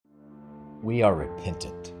We are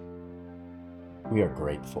repentant. We are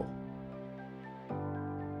grateful.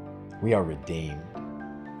 We are redeemed.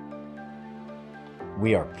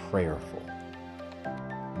 We are prayerful.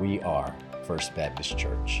 We are First Baptist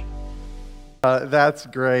Church. That's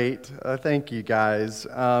great. Thank you, guys.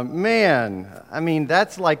 That's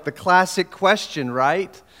like the classic question,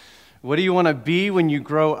 right? What do you want to be when you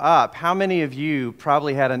grow up? How many of you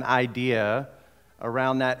probably had an idea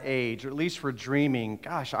around that age, or at least were dreaming,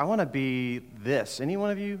 gosh, I want to be this? Any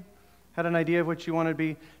one of you had an idea of what you wanted to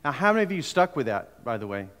be? Now, how many of you stuck with that, by the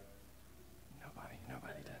way? Nobody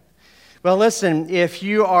did. Well, listen, if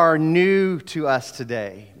you are new to us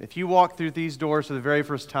today, if you walk through these doors for the very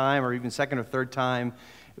first time, or even second or third time,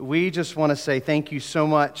 we just want to say thank you so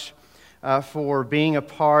much for being a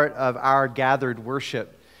part of our gathered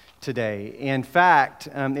worship today. In fact,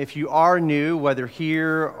 if you are new, whether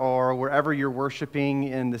here or wherever you're worshiping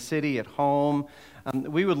in the city, at home,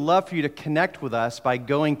 we would love for you to connect with us by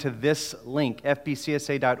going to this link,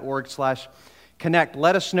 fbcsa.org/connect.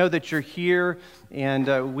 Let us know that you're here,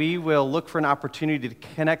 and we will look for an opportunity to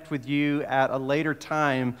connect with you at a later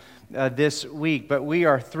time this week. But we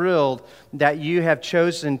are thrilled that you have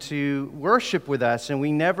chosen to worship with us, and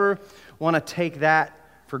we never want to take that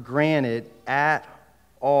for granted at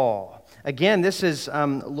all. Again, this is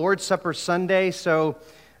Lord's Supper Sunday, so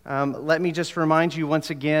let me just remind you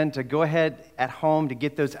once again to go ahead at home to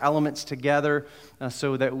get those elements together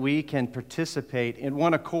so that we can participate in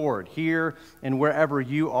one accord here and wherever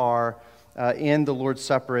you are in the Lord's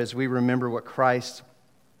Supper as we remember what Christ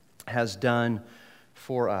has done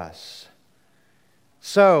for us.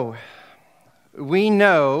 So, we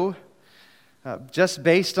know, just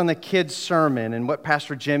based on the kids' sermon and what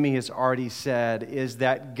Pastor Jimmy has already said, is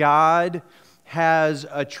that God has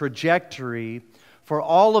a trajectory for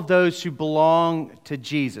all of those who belong to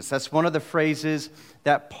Jesus. That's one of the phrases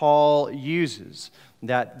that Paul uses,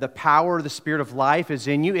 that the power of the Spirit of life is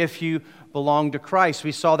in you if you belong to Christ.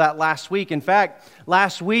 We saw that last week. In fact,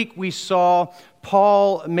 last week we saw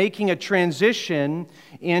Paul making a transition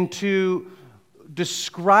into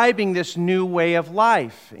describing this new way of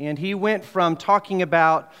life. And he went from talking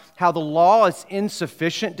about how the law is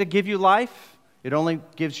insufficient to give you life. It only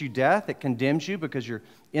gives you death. It condemns you because you're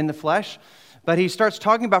in the flesh. But he starts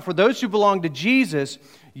talking about, for those who belong to Jesus,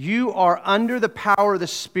 you are under the power of the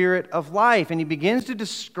Spirit of life. And he begins to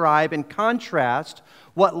describe and contrast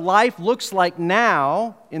what life looks like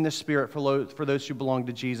now in the Spirit for those who belong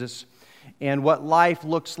to Jesus, and what life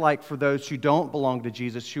looks like for those who don't belong to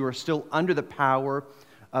Jesus, who are still under the power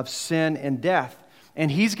of sin and death. And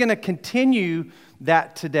he's going to continue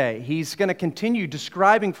that today. He's going to continue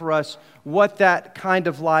describing for us what that kind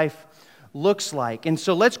of life looks like. And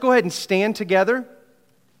so let's go ahead and stand together,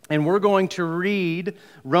 and we're going to read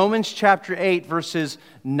Romans chapter 8, verses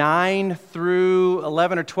 9 through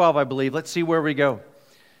 11 or 12, I believe. Let's see where we go.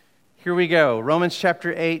 Here we go. Romans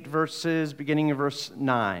chapter 8, beginning in verse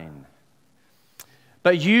 9.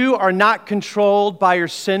 But you are not controlled by your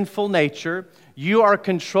sinful nature. You are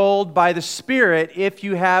controlled by the Spirit if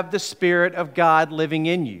you have the Spirit of God living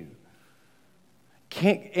in you.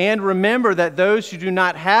 And remember that those who do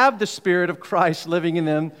not have the Spirit of Christ living in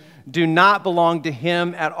them do not belong to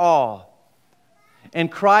Him at all.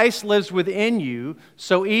 And Christ lives within you,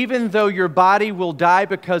 so even though your body will die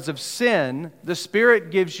because of sin, the Spirit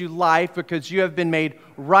gives you life because you have been made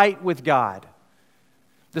right with God.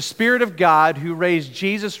 The Spirit of God who raised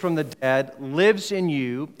Jesus from the dead lives in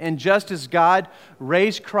you, and just as God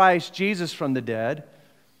raised Christ Jesus from the dead,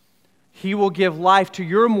 He will give life to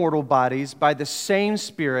your mortal bodies by the same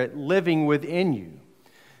Spirit living within you.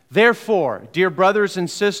 Therefore, dear brothers and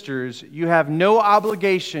sisters, you have no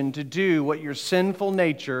obligation to do what your sinful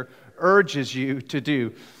nature urges you to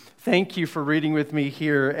do. Thank you for reading with me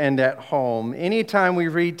here and at home. Anytime we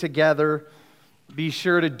read together, be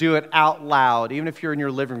sure to do it out loud, even if you're in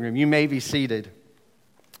your living room. You may be seated.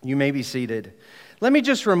 You may be seated. Let me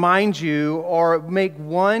just remind you, or make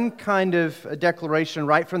one kind of a declaration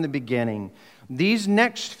right from the beginning. These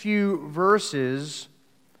next few verses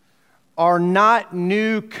are not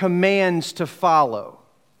new commands to follow.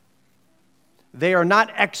 They are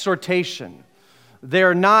not exhortation.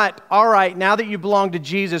 They're not, all right, now that you belong to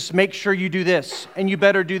Jesus, make sure you do this, and you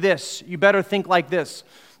better do this. You better think like this.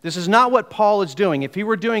 This is not what Paul is doing. If he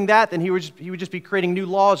were doing that, then he would just be creating new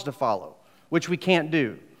laws to follow, which we can't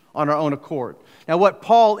do on our own accord. Now, what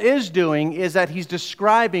Paul is doing is that he's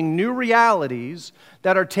describing new realities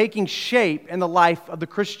that are taking shape in the life of the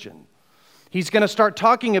Christian. He's going to start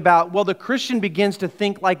talking about, well, the Christian begins to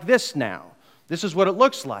think like this now. This is what it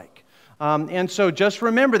looks like. And so just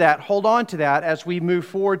remember that. Hold on to that as we move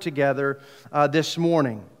forward together this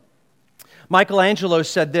morning. Michelangelo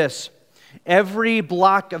said this: "Every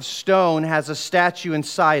block of stone has a statue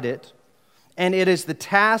inside it, and it is the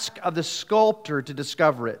task of the sculptor to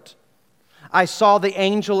discover it. I saw the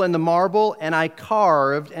angel in the marble, and I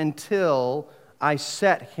carved until I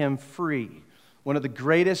set him free." One of the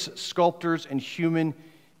greatest sculptors in human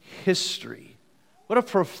history. What a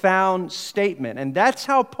profound statement. And that's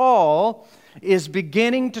how Paul is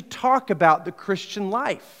beginning to talk about the Christian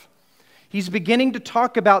life. He's beginning to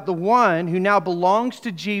talk about the one who now belongs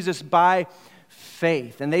to Jesus by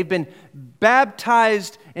faith. And they've been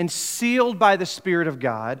baptized and sealed by the Spirit of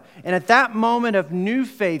God. And at that moment of new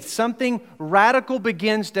faith, something radical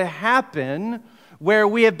begins to happen where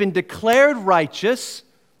we have been declared righteous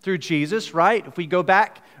through Jesus, right? If we go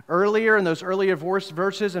back earlier in those earlier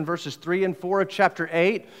verses in verses 3 and 4 of chapter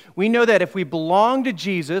 8, we know that if we belong to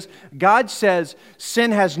Jesus, God says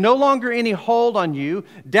sin has no longer any hold on you,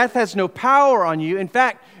 death has no power on you. In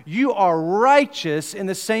fact, you are righteous in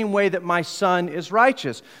the same way that my Son is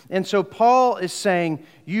righteous. And so Paul is saying,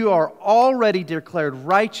 you are already declared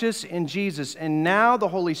righteous in Jesus, and now the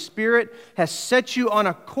Holy Spirit has set you on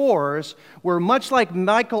a course where, much like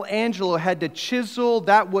Michelangelo had to chisel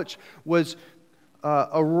that which was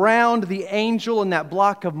around the angel in that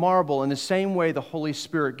block of marble, in the same way the Holy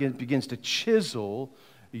Spirit begins to chisel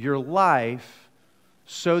your life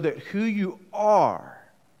so that who you are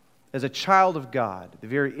as a child of God, the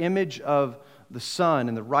very image of the Son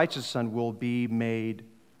and the righteous Son, will be made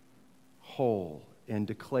whole and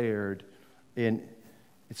declared in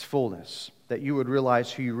its fullness, that you would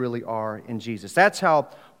realize who you really are in Jesus. That's how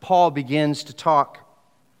Paul begins to talk.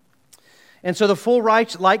 And so the full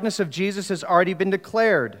likeness of Jesus has already been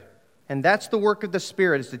declared. And that's the work of the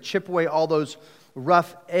Spirit, is to chip away all those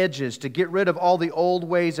rough edges, to get rid of all the old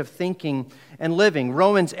ways of thinking and living.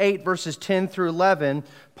 Romans 8, verses 10 through 11,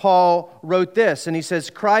 Paul wrote this, and he says,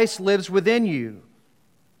 Christ lives within you,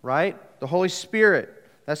 right? The Holy Spirit.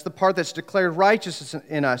 That's the part that's declared righteous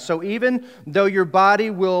in us. So even though your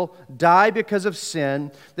body will die because of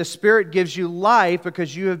sin, the Spirit gives you life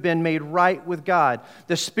because you have been made right with God.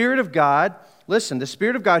 The Spirit of God, listen, the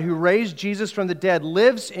Spirit of God who raised Jesus from the dead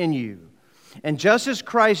lives in you. And just as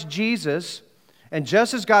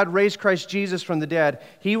God raised Christ Jesus from the dead,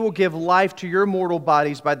 He will give life to your mortal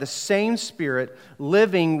bodies by the same Spirit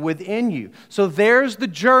living within you. So there's the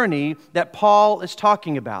journey that Paul is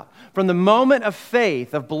talking about. From the moment of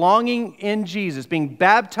faith, of belonging in Jesus, being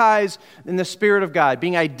baptized in the Spirit of God,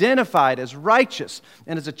 being identified as righteous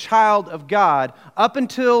and as a child of God, up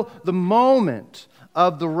until the moment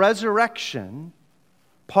of the resurrection,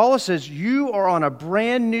 Paul says you are on a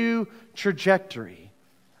brand new trajectory.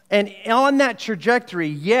 And on that trajectory,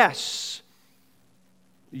 yes,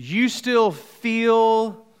 you still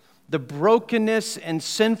feel the brokenness and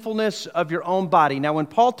sinfulness of your own body. Now, when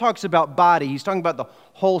Paul talks about body, he's talking about the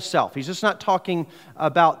whole self. He's just not talking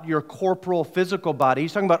about your corporal, physical body.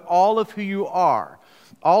 He's talking about all of who you are.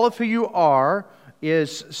 All of who you are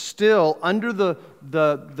is still under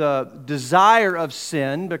the desire of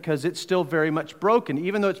sin, because it's still very much broken,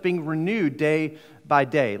 even though it's being renewed day by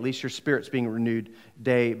day. At least your spirit's being renewed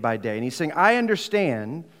day by day. And he's saying, I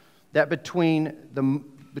understand that between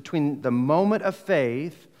the moment of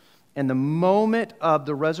faith and the moment of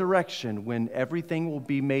the resurrection, when everything will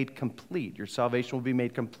be made complete, your salvation will be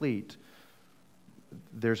made complete,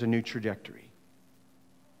 there's a new trajectory.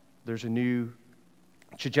 There's a new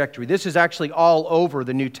trajectory. This is actually all over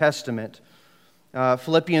the New Testament.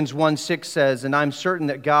 Philippians 1:6 says, and I'm certain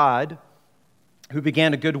that God, who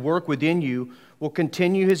began a good work within you, will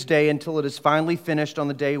continue His day until it is finally finished on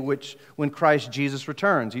the day when Christ Jesus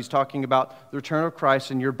returns. He's talking about the return of Christ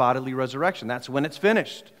and your bodily resurrection. That's when it's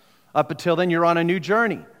finished. Up until then, you're on a new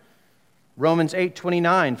journey. Romans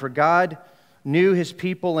 8:29, for God knew His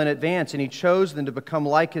people in advance, and He chose them to become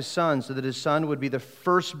like His Son, so that His Son would be the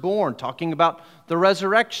firstborn, talking about the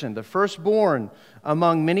resurrection, the firstborn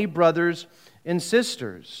among many brothers and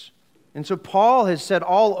sisters. And so Paul has said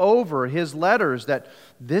all over his letters that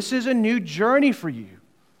this is a new journey for you.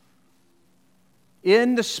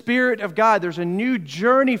 In the Spirit of God, there's a new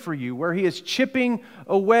journey for you where He is chipping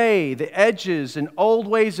away the edges and old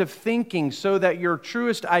ways of thinking so that your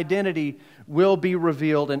truest identity will be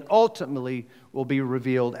revealed and ultimately will be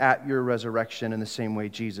revealed at your resurrection in the same way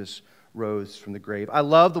Jesus rose from the grave. I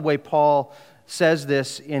love the way Paul says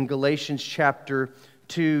this in Galatians chapter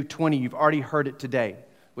 2:20. You've already heard it today,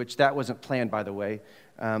 which that wasn't planned, by the way.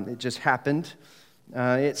 It just happened.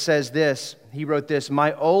 It says this, he wrote this,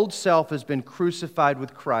 my old self has been crucified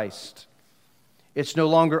with Christ. It's no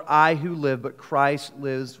longer I who live, but Christ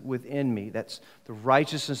lives within me. That's the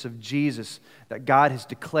righteousness of Jesus that God has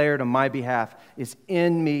declared on my behalf is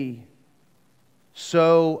in me.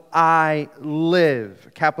 so I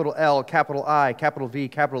live. Capital L, capital I, capital V,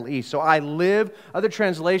 capital E. So I live. Other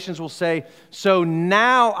translations will say, so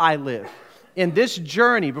now I live. In this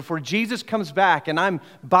journey before Jesus comes back and I'm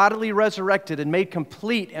bodily resurrected and made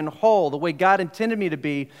complete and whole the way God intended me to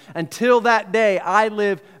be, until that day I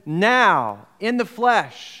live now in the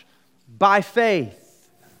flesh by faith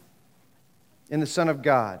in the Son of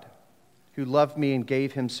God who loved me and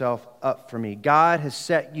gave himself up for me. God has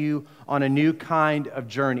set you on a new kind of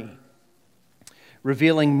journey,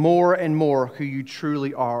 revealing more and more who you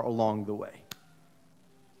truly are along the way.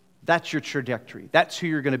 That's your trajectory. That's who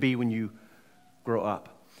you're going to be when you grow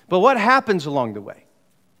up. But what happens along the way?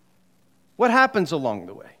 What happens along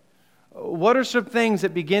the way? What are some things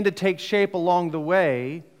that begin to take shape along the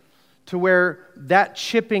way to where that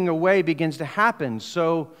chipping away begins to happen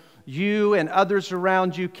so you and others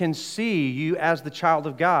around you can see you as the child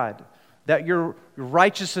of God, that your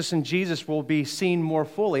righteousness in Jesus will be seen more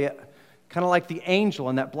fully, kind of like the angel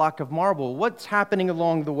in that block of marble? What's happening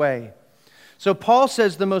along the way? So Paul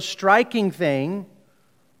says the most striking thing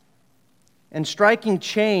and striking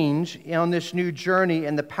change on this new journey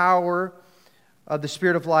and the power of the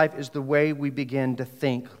Spirit of life is the way we begin to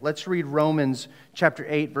think. Let's read Romans chapter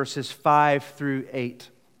 8, verses 5 through 8.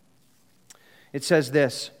 It says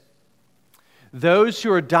this: those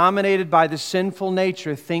who are dominated by the sinful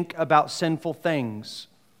nature think about sinful things,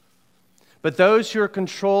 but those who are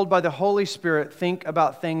controlled by the Holy Spirit think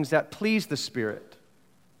about things that please the Spirit.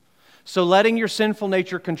 So letting your sinful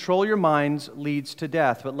nature control your minds leads to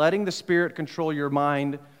death, but letting the Spirit control your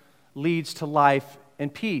mind leads to life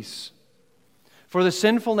and peace. For the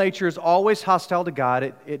sinful nature is always hostile to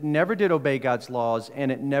God. It never did obey God's laws,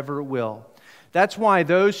 and it never will. That's why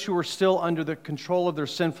those who are still under the control of their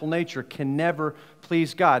sinful nature can never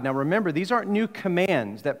please God. Now remember, these aren't new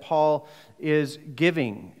commands that Paul is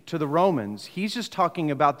giving to the Romans. He's just talking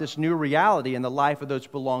about this new reality in the life of those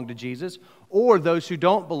who belong to Jesus or those who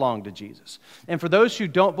don't belong to Jesus. And for those who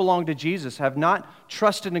don't belong to Jesus, have not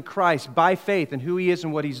trusted in Christ by faith in who He is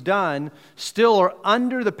and what He's done, still are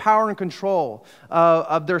under the power and control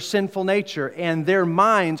of their sinful nature, and their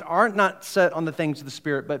minds aren't not set on the things of the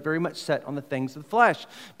Spirit, but very much set on the things of the flesh.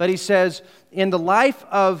 But he says, in the life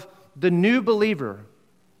of the new believer,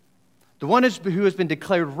 the one who has been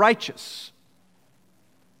declared righteous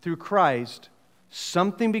through Christ,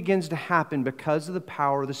 something begins to happen because of the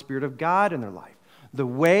power of the Spirit of God in their life. The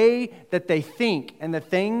way that they think and the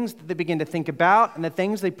things that they begin to think about and the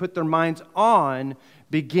things they put their minds on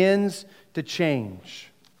begins to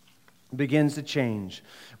change. Begins to change.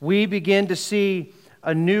 We begin to see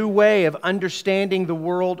a new way of understanding the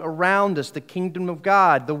world around us, the kingdom of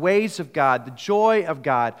God, the ways of God, the joy of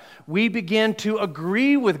God. We begin to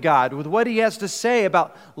agree with God, with what He has to say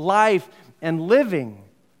about life and living.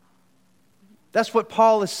 That's what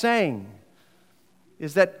Paul is saying,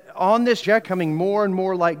 is that on this journey, becoming more and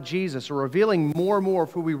more like Jesus, or revealing more and more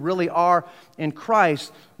of who we really are in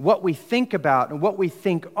Christ, what we think about and what we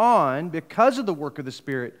think on, because of the work of the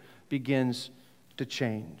Spirit, begins to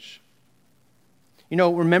change. You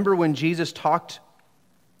know, remember when Jesus talked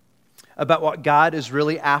about what God is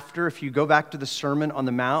really after? If you go back to the Sermon on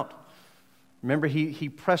the Mount, remember he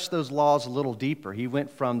pressed those laws a little deeper. He went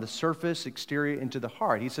from the surface, exterior, into the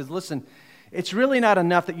heart. He says, listen, it's really not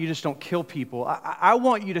enough that you just don't kill people. I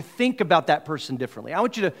want you to think about that person differently. I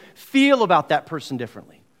want you to feel about that person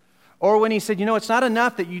differently. Or when he said, you know, it's not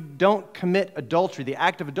enough that you don't commit adultery, the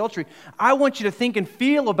act of adultery. I want you to think and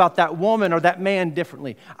feel about that woman or that man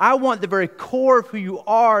differently. I want the very core of who you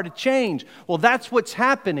are to change. Well, that's what's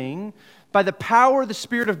happening by the power of the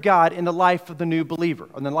Spirit of God in the life of the new believer,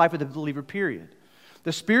 or in the life of the believer, period.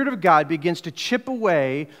 The Spirit of God begins to chip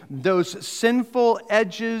away those sinful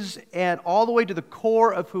edges and all the way to the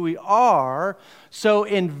core of who we are. So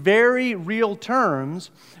in very real terms,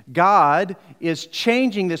 God is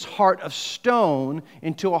changing this heart of stone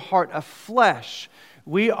into a heart of flesh.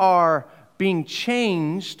 We are being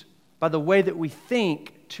changed by the way that we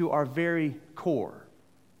think to our very core.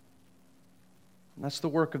 And that's the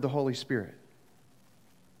work of the Holy Spirit.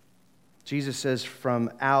 Jesus says,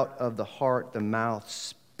 from out of the heart, the mouth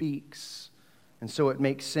speaks. And so it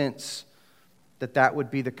makes sense that that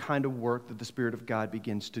would be the kind of work that the Spirit of God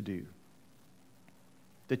begins to do.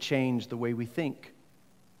 To change the way we think,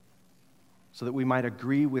 so that we might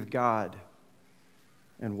agree with God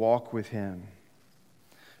and walk with Him.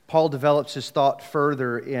 Paul develops his thought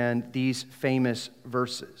further in these famous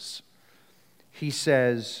verses. He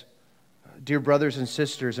says, dear brothers and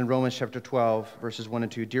sisters, in Romans chapter 12, verses 1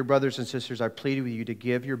 and 2, dear brothers and sisters, I plead with you to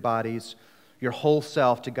give your bodies, your whole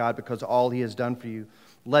self to God because of all He has done for you.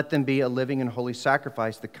 Let them be a living and holy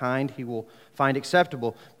sacrifice, the kind He will find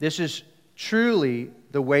acceptable. This is truly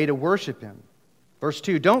the way to worship Him. Verse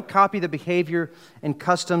 2, don't copy the behavior and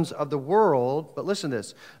customs of the world, but listen to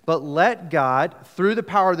this, but let God, through the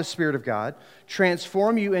power of the Spirit of God,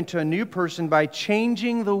 transform you into a new person by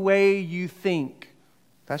changing the way you think.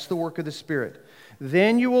 That's the work of the Spirit.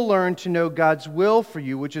 Then you will learn to know God's will for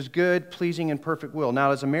you, which is good, pleasing, and perfect will.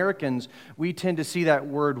 Now, as Americans, we tend to see that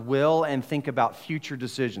word will and think about future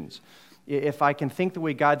decisions. If I can think the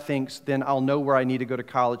way God thinks, then I'll know where I need to go to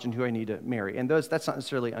college and who I need to marry. And that's not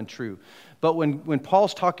necessarily untrue. But when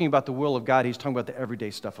Paul's talking about the will of God, he's talking about the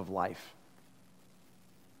everyday stuff of life.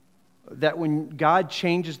 That when God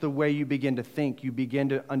changes the way you begin to think, you begin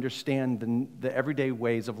to understand the everyday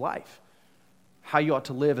ways of life. How you ought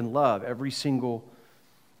to live and love every single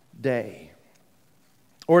day.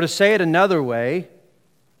 Or to say it another way,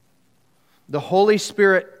 the Holy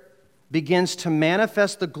Spirit begins to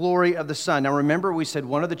manifest the glory of the Son. Now remember, we said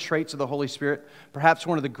one of the traits of the Holy Spirit, perhaps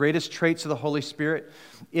one of the greatest traits of the Holy Spirit,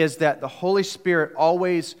 is that the Holy Spirit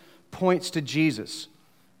always points to Jesus.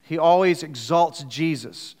 He always exalts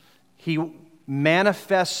Jesus. He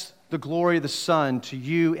manifests the glory of the Son to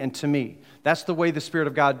you and to me. That's the way the Spirit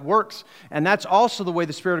of God works, and that's also the way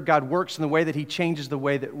the Spirit of God works in the way that He changes the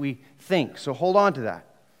way that we think. So hold on to that.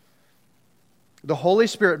 The Holy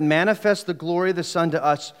Spirit manifests the glory of the Son to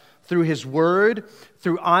us through His Word,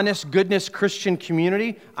 through honest, goodness, Christian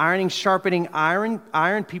community, ironing, sharpening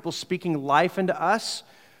iron, people speaking life into us.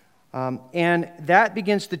 And that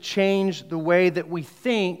begins to change the way that we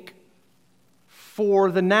think for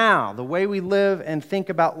the now, the way we live and think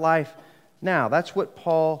about life now. That's what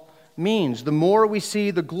Paul means. The more we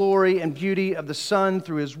see the glory and beauty of the Son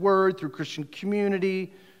through His Word, through Christian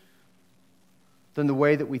community, then the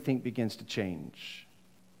way that we think begins to change.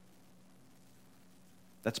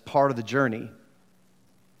 That's part of the journey,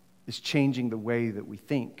 is changing the way that we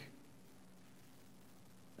think.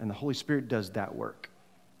 And the Holy Spirit does that work.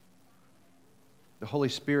 The Holy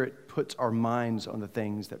Spirit puts our minds on the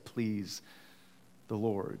things that please the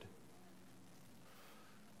Lord.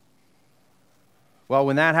 Well,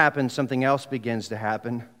 when that happens, something else begins to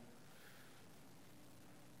happen.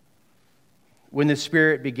 When the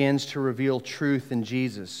Spirit begins to reveal truth in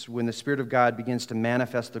Jesus, when the Spirit of God begins to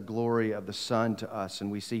manifest the glory of the Son to us, and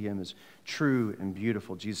we see Him as true and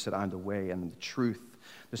beautiful. Jesus said, I'm the way and the truth.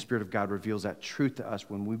 The Spirit of God reveals that truth to us.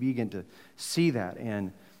 When we begin to see that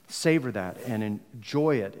and savor that and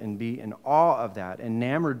enjoy it and be in awe of that,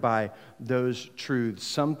 enamored by those truths,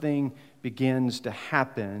 something begins to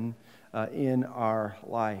happen in our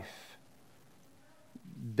life.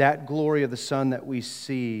 That glory of the Son that we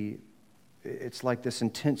see, it's like this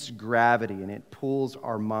intense gravity, and it pulls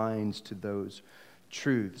our minds to those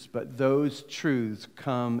truths. But those truths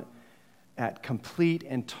come at complete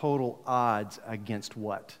and total odds against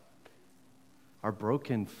what? Our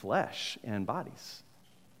broken flesh and bodies.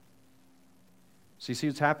 So you see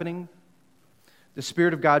what's happening? The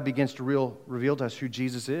Spirit of God begins to reveal to us who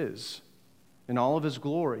Jesus is in all of His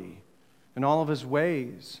glory, in all of His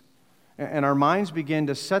ways. And our minds begin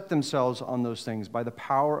to set themselves on those things by the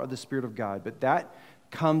power of the Spirit of God. But that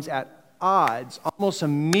comes at odds almost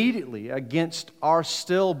immediately against our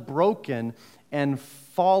still broken and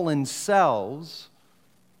fallen selves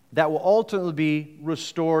that will ultimately be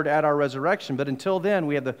restored at our resurrection. But until then,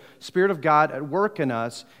 we have the Spirit of God at work in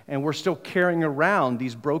us, and we're still carrying around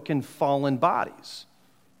these broken, fallen bodies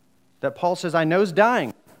that Paul says, I know is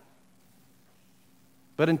dying.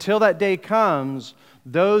 But until that day comes,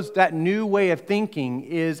 that new way of thinking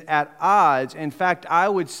is at odds. In fact, I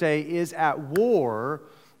would say is at war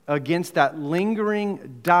against that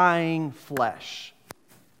lingering, dying flesh.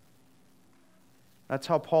 That's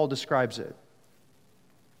how Paul describes it.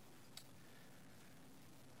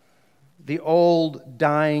 The old,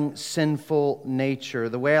 dying, sinful nature.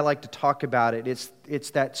 The way I like to talk about it,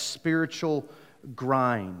 it's that spiritual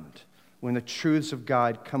grind when the truths of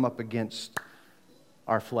God come up against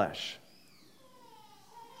our flesh.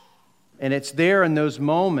 And it's there in those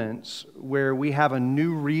moments where we have a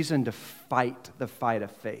new reason to fight the fight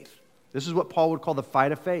of faith. This is what Paul would call the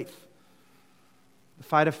fight of faith. The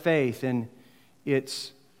fight of faith. And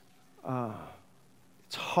it's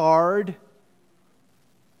hard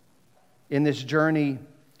in this journey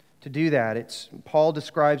to do that. Paul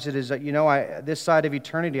describes it as, this side of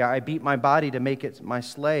eternity, I beat my body to make it my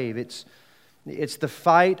slave. It's the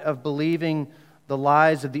fight of believing the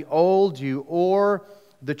lies of the old you or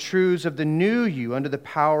the truths of the new you under the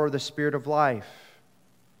power of the Spirit of life.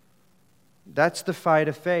 That's the fight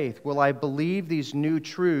of faith. Will I believe these new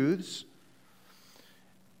truths?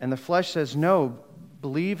 And the flesh says, no,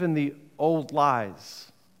 believe in the old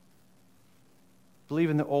lies. believe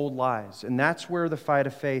in the old lies. And that's where the fight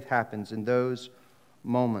of faith happens, in those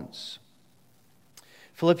moments.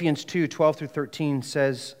 Philippians 2:12 through 13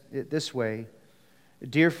 says it this way: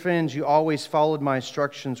 "Dear friends, you always followed my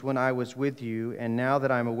instructions when I was with you, and now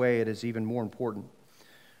that I'm away, it is even more important.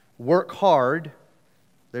 Work hard,"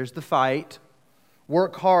 there's the fight,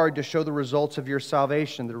 "work hard to show the results of your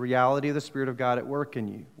salvation, the reality of the Spirit of God at work in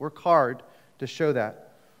you." Work hard to show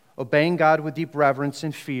that. Obeying God with deep reverence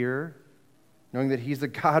and fear, knowing that He's the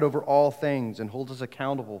God over all things and holds us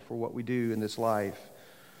accountable for what we do in this life.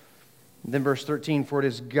 And then verse 13, "For it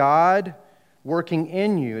is God working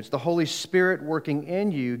in you, it's the Holy Spirit working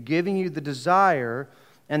in you, giving you the desire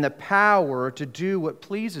and the power to do what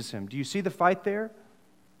pleases Him." Do you see the fight there?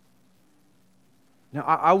 Now,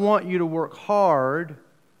 I want you to work hard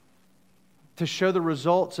to show the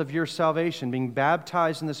results of your salvation, being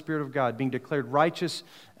baptized in the Spirit of God, being declared righteous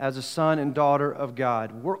as a son and daughter of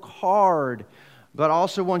God. Work hard, but I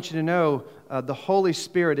also want you to know the Holy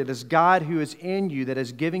Spirit, it is God who is in you that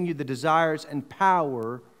is giving you the desires and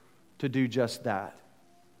power to do just that.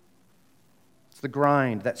 It's the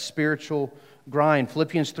grind, that spiritual grind.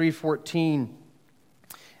 Philippians 3:14.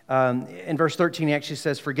 In verse 13, he actually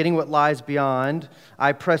says, "Forgetting what lies beyond,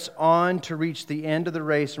 I press on to reach the end of the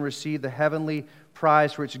race and receive the heavenly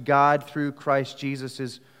prize for which God, through Christ Jesus,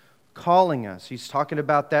 is calling us." He's talking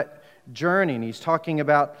about that journey, and he's talking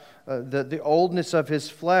about the oldness of his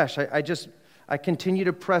flesh. I continue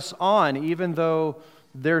to press on, even though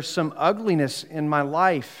there's some ugliness in my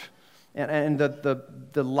life, and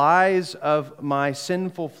the lies of my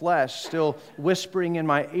sinful flesh still whispering in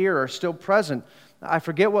my ear are still present. I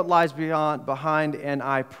forget what lies behind, and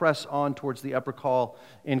I press on towards the upper call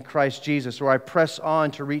in Christ Jesus, or I press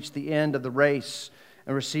on to reach the end of the race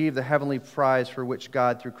and receive the heavenly prize for which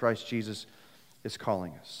God, through Christ Jesus, is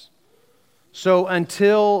calling us. So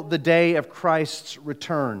until the day of Christ's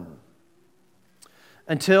return,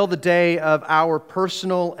 until the day of our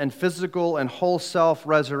personal and physical and whole self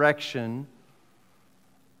resurrection,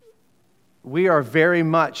 we are very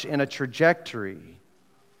much in a trajectory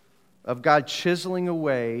of God chiseling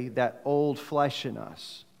away that old flesh in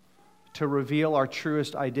us to reveal our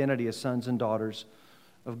truest identity as sons and daughters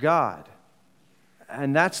of God.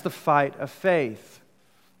 And that's the fight of faith.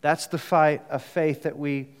 That's the fight of faith that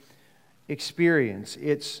we experience.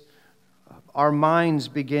 It's our minds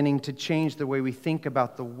beginning to change the way we think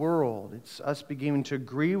about the world. It's us beginning to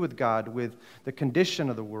agree with God with the condition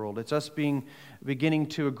of the world. It's us beginning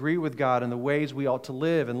to agree with God in the ways we ought to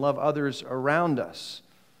live and love others around us.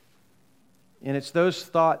 And it's those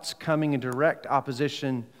thoughts coming in direct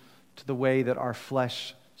opposition to the way that our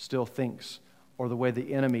flesh still thinks, or the way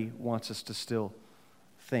the enemy wants us to still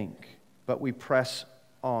think. But we press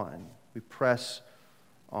on. We press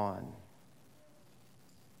on.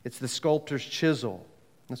 It's the sculptor's chisel.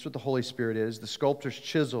 That's what the Holy Spirit is. The sculptor's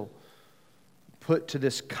chisel put to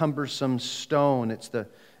this cumbersome stone. It's the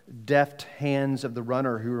deft hands of the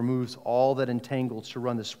runner who removes all that entangles to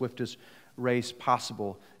run the swiftest race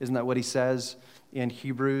possible. Isn't that what he says in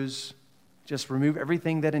Hebrews? Just remove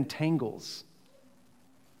everything that entangles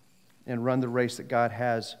and run the race that God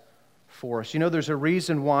has for us. You know, there's a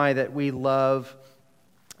reason why that we love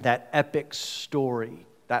that epic story,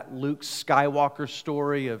 that Luke Skywalker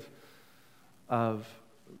story of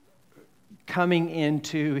coming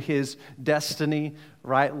into his destiny,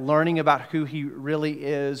 right? Learning about who he really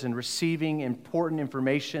is and receiving important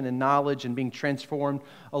information and knowledge and being transformed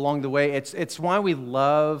along the way. It's why we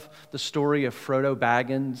love the story of Frodo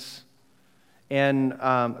Baggins, and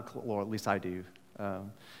or at least I do.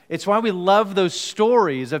 It's why we love those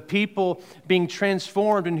stories of people being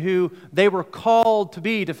transformed and who they were called to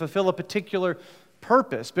be to fulfill a particular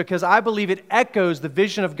purpose, because I believe it echoes the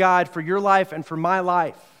vision of God for your life and for my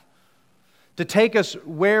life, to take us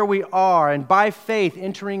where we are, and by faith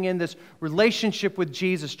entering in this relationship with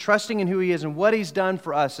Jesus, trusting in who He is and what He's done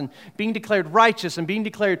for us, and being declared righteous and being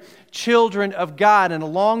declared children of God, and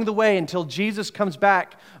along the way until Jesus comes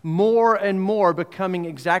back, more and more becoming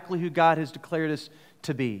exactly who God has declared us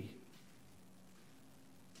to be.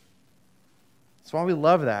 That's why we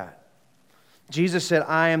love that. Jesus said,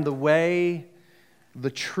 "I am the way, the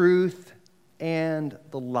truth, and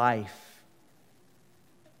the life."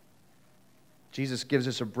 Jesus gives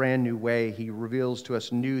us a brand new way. He reveals to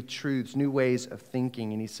us new truths, new ways of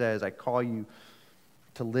thinking, and He says, "I call you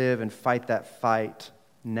to live and fight that fight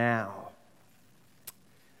now,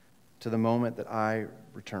 to the moment that I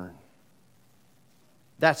return."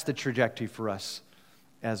 That's the trajectory for us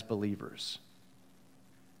as believers.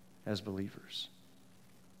 As believers.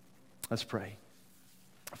 Let's pray.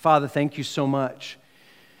 Father, thank you so much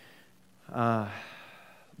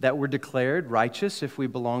that we're declared righteous if we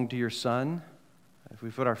belong to your Son, if we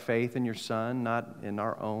put our faith in your Son, not in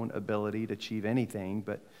our own ability to achieve anything,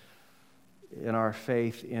 but in our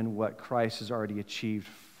faith in what Christ has already achieved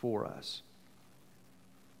for us.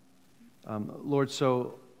 Lord,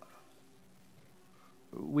 so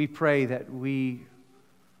we pray that we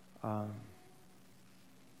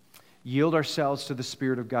yield ourselves to the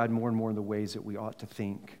Spirit of God more and more in the ways that we ought to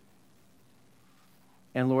think.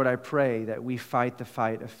 And Lord, I pray that we fight the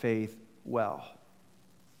fight of faith well,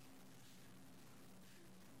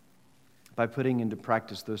 by putting into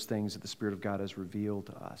practice those things that the Spirit of God has revealed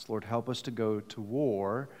to us. Lord, help us to go to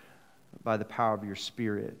war by the power of your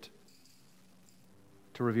Spirit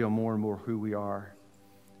to reveal more and more who we are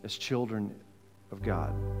as children of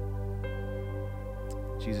God.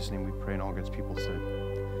 In Jesus' name we pray, and all God's people said,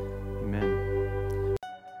 amen.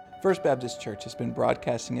 First Baptist Church has been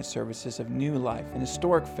broadcasting its services of new life and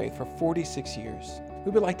historic faith for 46 years.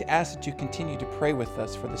 We would like to ask that you continue to pray with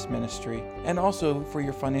us for this ministry and also for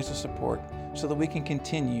your financial support so that we can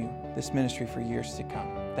continue this ministry for years to come.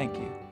 Thank you.